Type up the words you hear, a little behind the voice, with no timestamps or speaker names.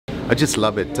I just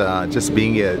love it. Just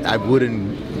being here, I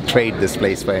wouldn't trade this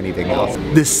place for anything else.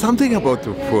 There's something about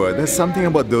the poor. There's something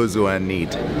about those who are in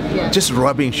need. Just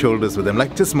rubbing shoulders with them.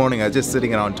 Like this morning, I was just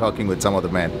sitting around talking with some of the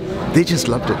men. They just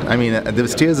loved it. I mean, there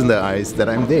was tears in their eyes that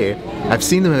I'm there. I've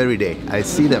seen them every day. I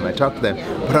see them. I talk to them.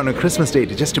 But on a Christmas day,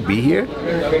 just to be here,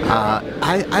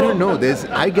 I don't know.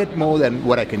 I get more than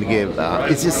what I can give.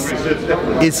 It's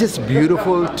just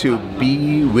beautiful to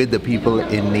be with the people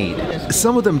in need.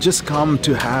 Some of them just come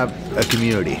to have a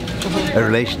community, a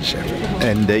relationship,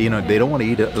 and they don't want to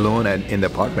eat alone in the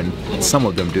apartment. Some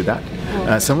of them do that.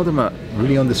 Some of them are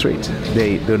really on the street.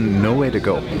 They don't know where to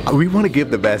go. We want to give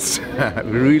the best.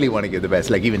 We really want to give the best.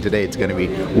 Like even today, it's going to be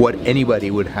what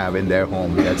anybody would have in their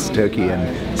home. That's turkey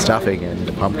and stuffing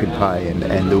and pumpkin pie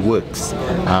and the works.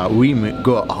 We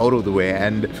go out of the way,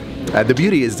 and the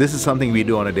beauty is this is something we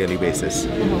do on a daily basis.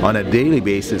 On a daily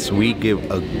basis, we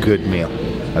give a good meal,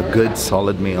 a good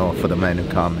solid meal for the men who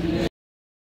come.